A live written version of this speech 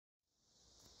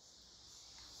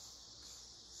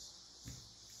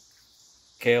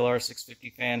KLR 650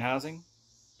 fan housing,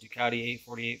 Ducati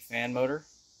 848 fan motor.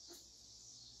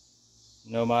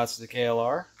 No mods to the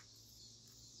KLR.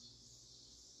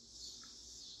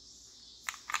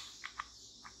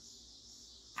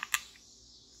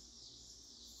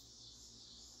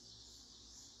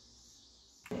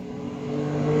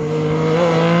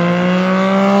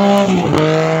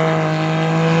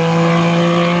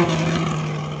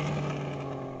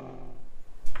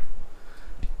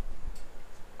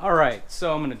 Alright,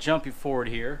 so I'm going to jump you forward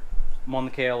here. I'm on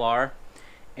the KLR,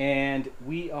 and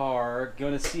we are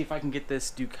going to see if I can get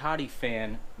this Ducati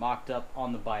fan mocked up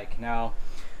on the bike. Now,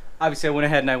 obviously I went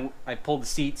ahead and I pulled the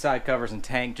seat, side covers, and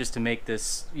tank just to make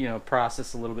this,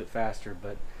 process a little bit faster,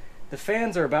 but the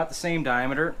fans are about the same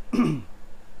diameter, and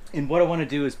what I want to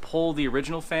do is pull the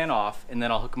original fan off, and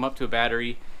then I'll hook them up to a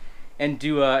battery and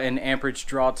do an amperage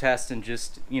draw test and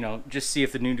just see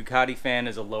if the new Ducati fan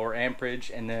is a lower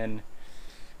amperage, and then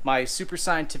my super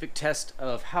scientific test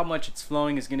of how much it's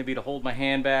flowing is going to be to hold my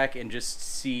hand back and just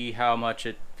see how much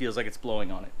it feels like it's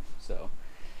blowing on it. So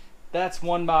that's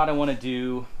one mod I want to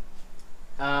do.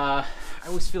 I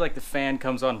always feel like the fan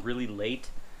comes on really late,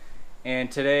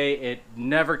 and today it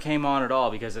never came on at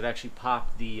all because it actually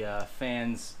popped the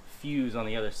fan's fuse on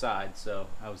the other side. So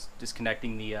I was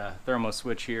disconnecting the thermo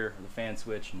switch here, or the fan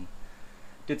switch, and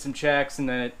did some checks, and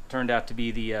then it turned out to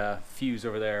be the fuse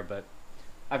over there. But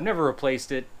I've never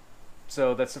replaced it,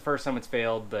 so that's the first time it's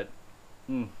failed, but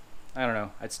I don't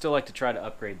know. I'd still like to try to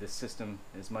upgrade this system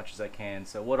as much as I can.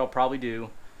 So what I'll probably do,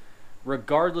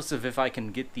 regardless of if I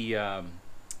can get the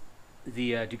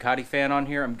Ducati fan on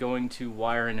here, I'm going to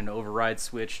wire in an override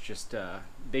switch, just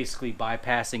basically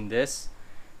bypassing this.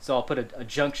 So I'll put a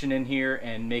junction in here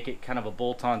and make it kind of a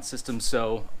bolt-on system,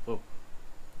 so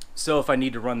if I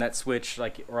need to run that switch,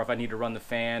 or if I need to run the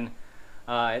fan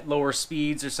at lower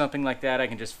speeds or something like that, I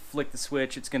can just flick the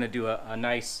switch. It's going to do a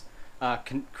nice,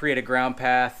 create a ground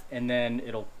path, and then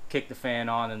it'll kick the fan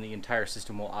on, and the entire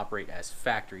system will operate as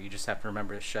factory. You just have to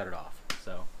remember to shut it off.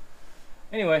 So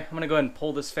anyway, I'm going to go ahead and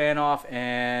pull this fan off,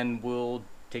 and we'll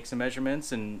take some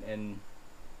measurements and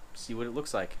see what it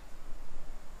looks like.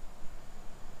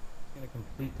 I'm going to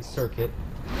complete the circuit.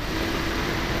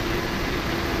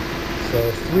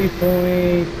 So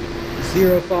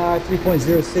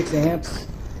 3.06 amps.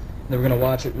 Then we're going to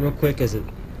watch it real quick as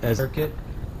circuit.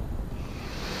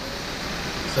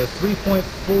 So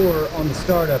 3.4 on the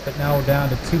startup, but now we're down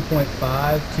to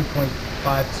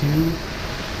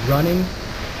 2.52 running.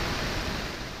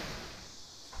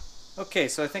 Okay,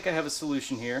 so I think I have a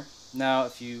solution here. Now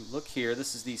if you look here,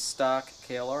 this is the stock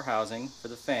KLR housing for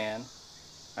the fan.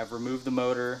 I've removed the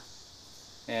motor,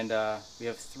 and we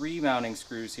have 3 mounting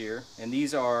screws here, and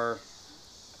these are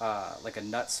like a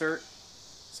nut cert.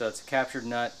 So it's a captured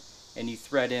nut, and you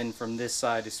thread in from this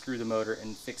side to screw the motor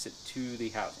and fix it to the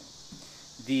housing.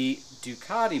 The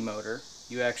Ducati motor,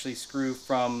 you actually screw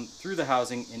through the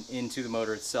housing and into the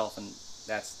motor itself, and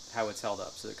that's how it's held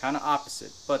up. So they're kind of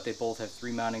opposite, but they both have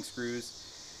 3 mounting screws,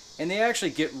 and they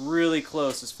actually get really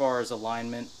close as far as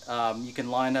alignment. You can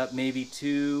line up maybe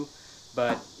 2,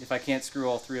 but if I can't screw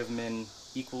all 3 of them in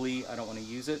equally, I don't want to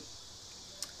use it.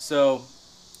 So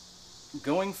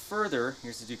going further,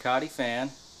 here's the Ducati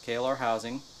fan, KLR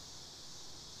housing,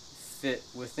 fit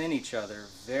within each other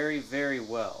very, very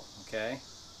well, okay?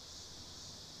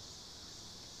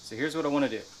 So here's what I want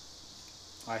to do.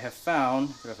 I have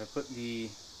found that if I put the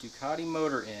Ducati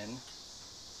motor in,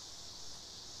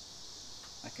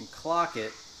 I can clock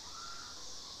it.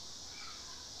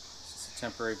 It's just a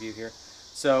temporary view here.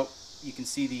 So you can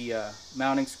see the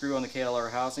mounting screw on the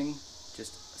KLR housing,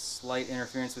 just a slight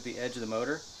interference with the edge of the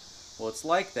motor. Well, it's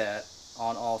like that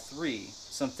on all 3.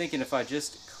 So I'm thinking if I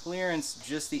just clearance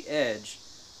just the edge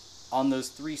on those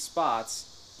 3 spots,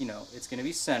 it's going to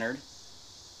be centered.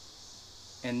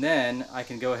 And then I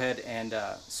can go ahead and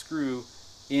screw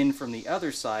in from the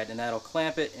other side, and that'll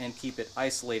clamp it and keep it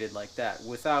isolated like that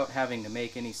without having to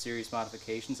make any serious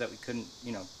modifications that we couldn't,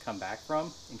 come back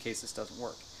from in case this doesn't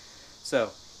work. So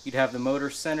you'd have the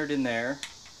motor centered in there,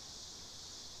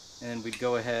 and we'd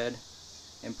go ahead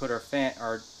and put our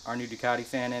new Ducati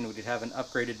fan in. We'd have an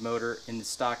upgraded motor in the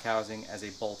stock housing as a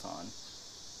bolt-on.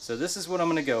 So this is what I'm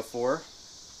going to go for,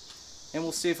 and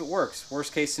we'll see if it works.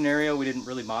 Worst case scenario, we didn't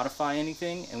really modify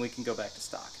anything, and we can go back to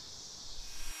stock.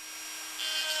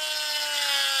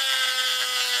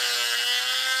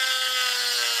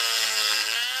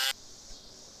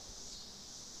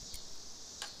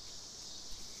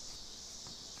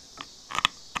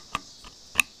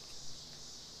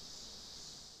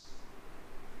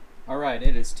 Alright,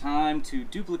 it is time to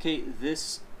duplicate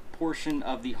this portion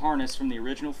of the harness from the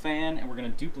original fan, and we're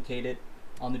going to duplicate it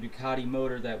on the Ducati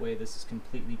motor. That way this is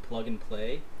completely plug and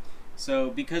play. So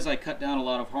because I cut down a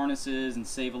lot of harnesses and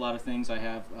save a lot of things, I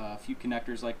have a few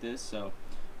connectors like this, so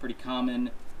pretty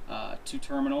common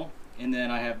 2-terminal. And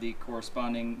then I have the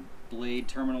corresponding blade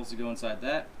terminals to go inside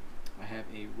that. I have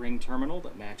a ring terminal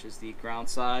that matches the ground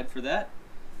side for that.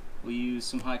 We'll use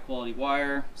some high quality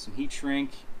wire, some heat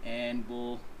shrink, and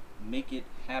we'll make it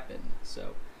happen.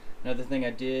 So another thing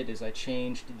I did is I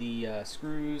changed the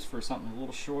screws for something a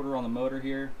little shorter on the motor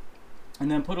here, and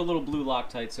then put a little blue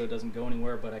Loctite so it doesn't go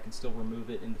anywhere, but I can still remove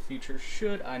it in the future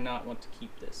should I not want to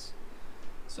keep this.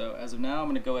 So as of now, I'm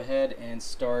going to go ahead and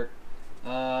start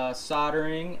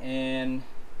soldering, and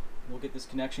we'll get this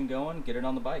connection going, get it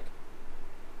on the bike.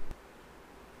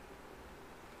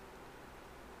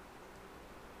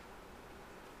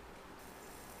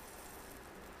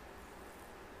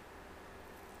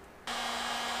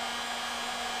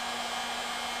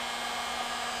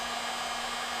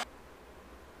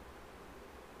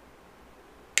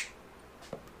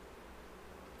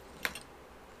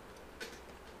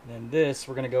 Then this,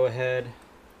 we're going to go ahead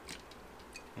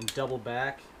and double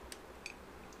back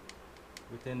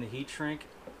within the heat shrink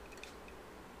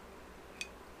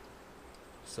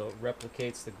so it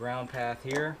replicates the ground path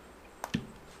here.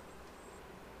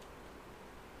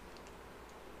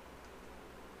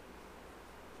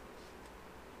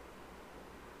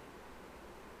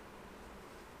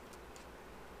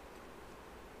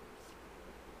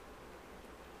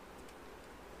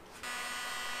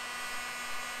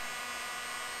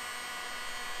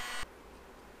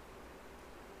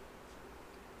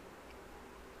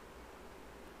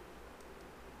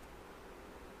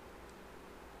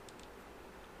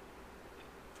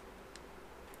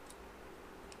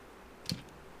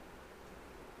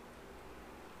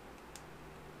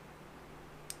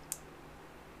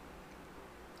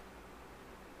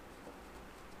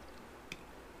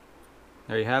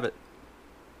 There you have it.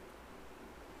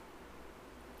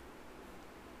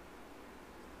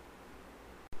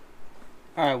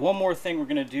 Alright, one more thing we're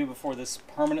going to do before this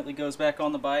permanently goes back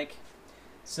on the bike.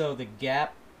 So the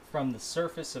gap from the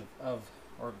surface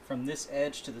or from this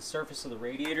edge to the surface of the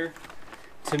radiator,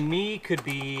 to me could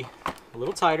be a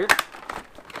little tighter.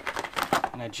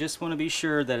 And I just want to be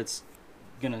sure that it's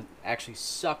going to actually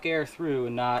suck air through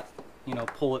and not, you know,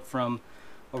 pull it from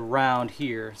around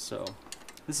here. So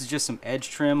this is just some edge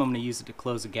trim. I'm going to use it to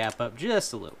close the gap up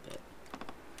just a little bit.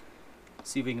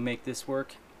 See if we can make this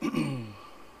work.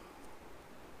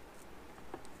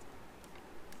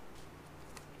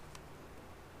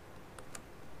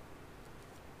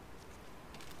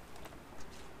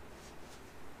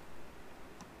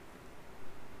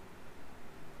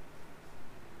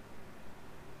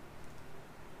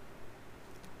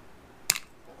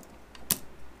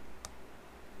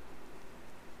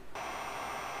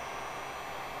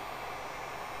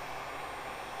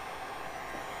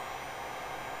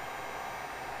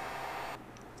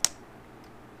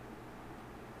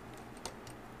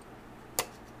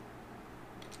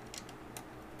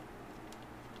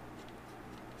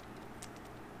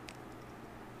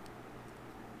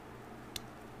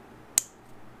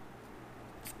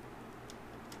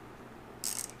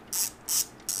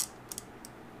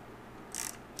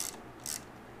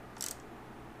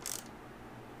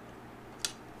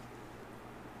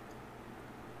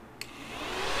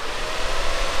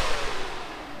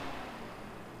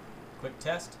 Quick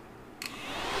test.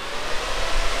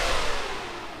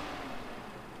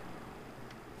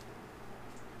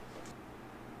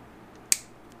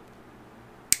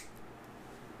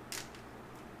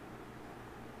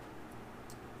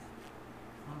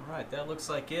 All right, that looks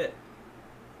like it.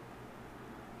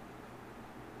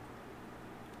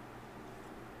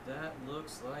 That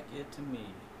looks like it to me.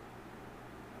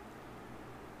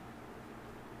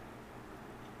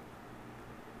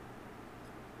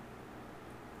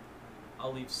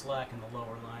 I'll leave slack in the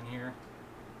lower line here.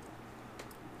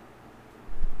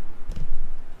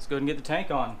 Let's go ahead and get the tank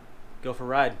on. Go for a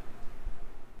ride.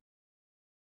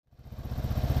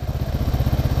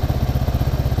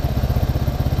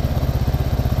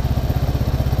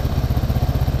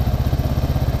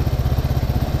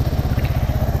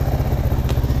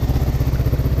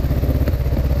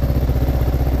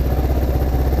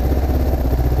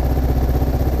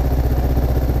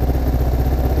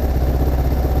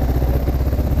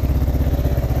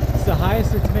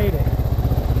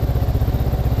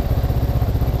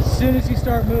 As soon as you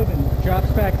start moving, it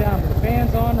drops back down. But the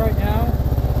fan's on right now.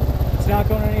 It's not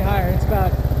going any higher. It's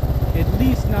about at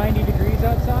least 90 degrees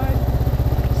outside.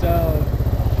 So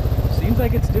seems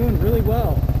like it's doing really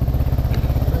well.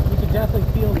 But you could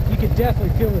definitely feel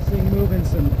this thing moving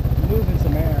some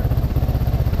air.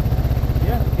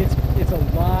 Yeah, it's a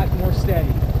lot.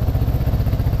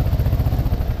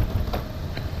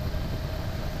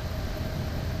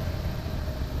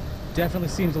 definitely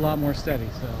seems a lot more steady.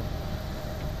 So.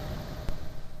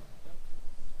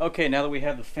 Okay, now that we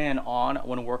have the fan on, I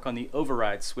want to work on the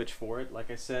override switch for it,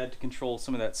 like I said, to control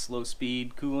some of that slow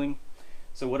speed cooling.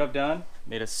 So what I've done,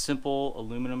 made a simple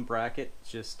aluminum bracket,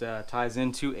 just ties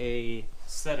into a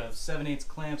set of 7/8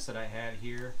 clamps that I had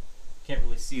here. Can't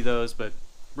really see those, but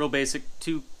real basic,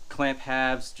 2 clamp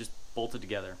halves just bolted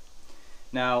together.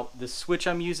 Now the switch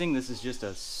I'm using, this is just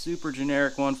a super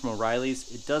generic one from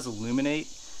O'Reilly's. It does illuminate,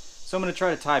 so I'm going to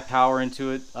try to tie power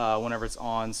into it whenever it's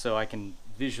on, so I can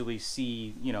visually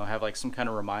see, you know, have like some kind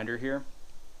of reminder here.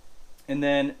 And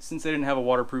then since I didn't have a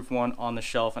waterproof one on the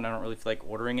shelf and I don't really feel like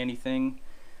ordering anything,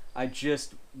 I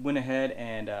just went ahead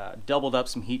and doubled up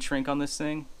some heat shrink on this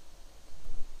thing,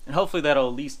 and hopefully that'll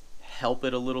at least help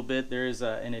it a little bit. There is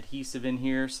an adhesive in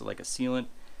here, so like a sealant,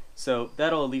 so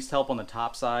that'll at least help on the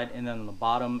top side. And then on the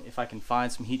bottom, if I can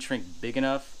find some heat shrink big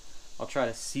enough, I'll try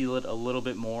to seal it a little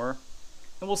bit more,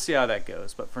 and we'll see how that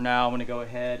goes. But for now, I'm going to go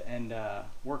ahead and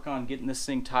work on getting this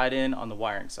thing tied in on the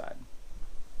wiring side.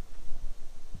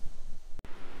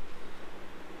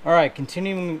 Alright,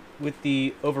 continuing with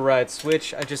the override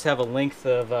switch, I just have a length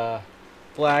of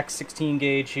black 16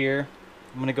 gauge here.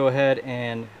 I'm going to go ahead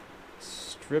and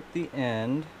strip the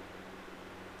end.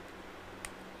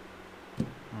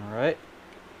 Alright.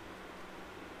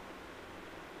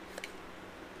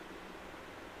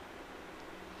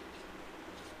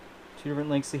 Two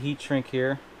different lengths of heat shrink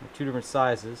here, or 2 different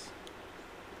sizes,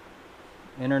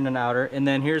 inner and outer. And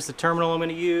then here's the terminal I'm going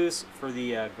to use for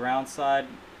the ground side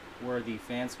where the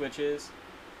fan switch is.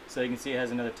 So you can see it has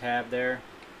another tab there.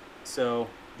 So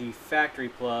the factory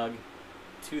plug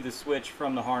to the switch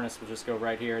from the harness will just go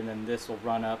right here, and then this will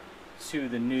run up to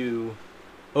the new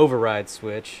override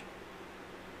switch.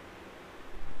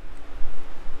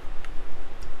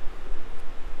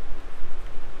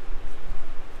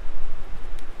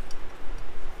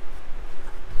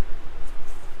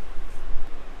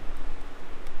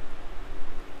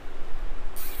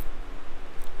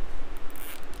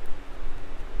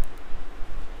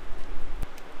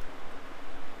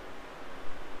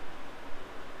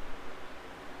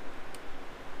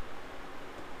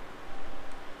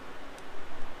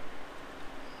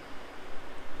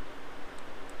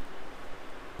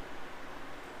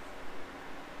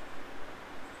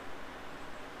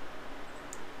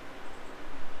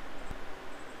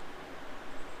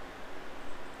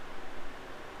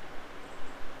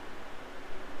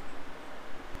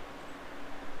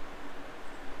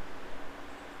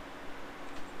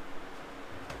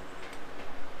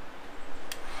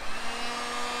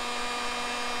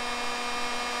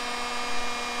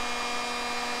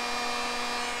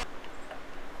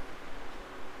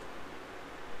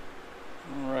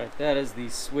 Alright, that is the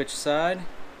switch side.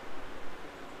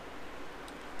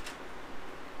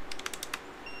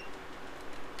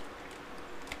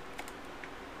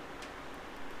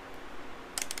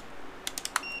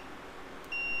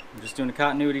 I'm just doing a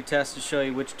continuity test to show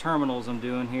you which terminals I'm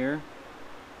doing here.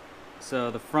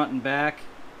 So the front and back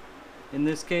in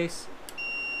this case.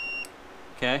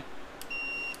 Okay.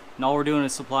 And all we're doing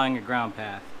is supplying a ground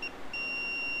path.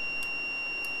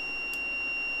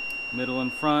 Middle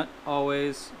and front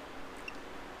always.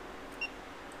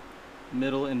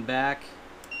 Middle and back.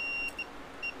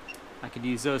 I could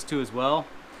use those two as well.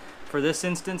 For this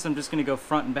instance, I'm just going to go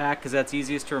front and back because that's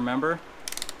easiest to remember.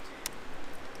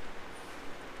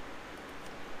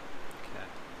 Okay.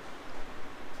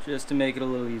 Just to make it a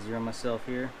little easier on myself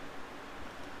here.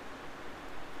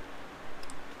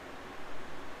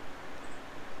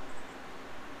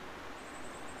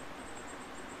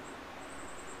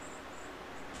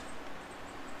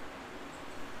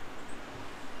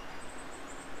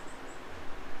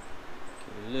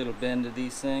 Little bend of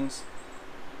these things.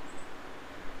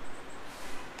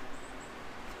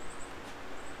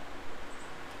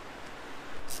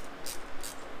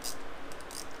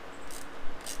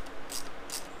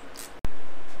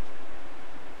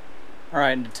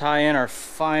 Alright, and to tie in our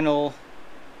final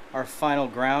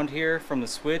ground here from the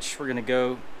switch, we're going to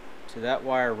go to that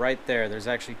wire right there. There's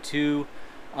actually 2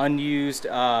 unused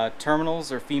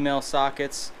terminals or female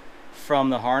sockets from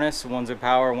the harness. One's a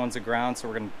power, one's a ground, so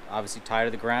we're going to obviously tie to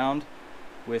the ground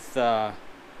with just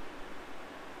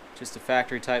a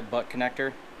factory type butt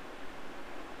connector,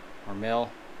 or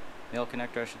male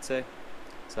connector I should say.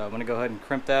 So I'm going to go ahead and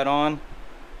crimp that on,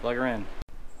 plug her in.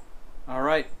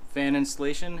 Alright, fan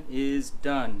installation is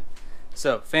done.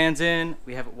 So fan's in,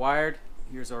 we have it wired.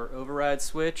 Here's our override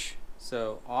switch,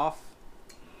 so off.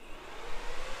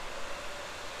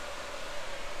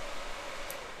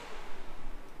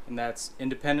 And that's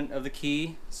independent of the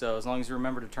key, so as long as you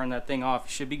remember to turn that thing off,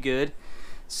 you should be good.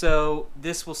 So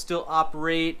this will still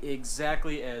operate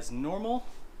exactly as normal.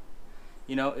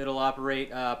 You know, it'll operate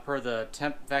per the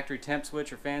factory temp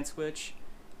switch or fan switch.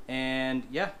 And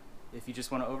yeah, if you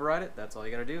just want to override it, that's all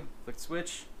you gotta do. Click the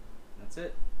switch, and that's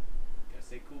it. Gotta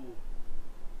stay cool.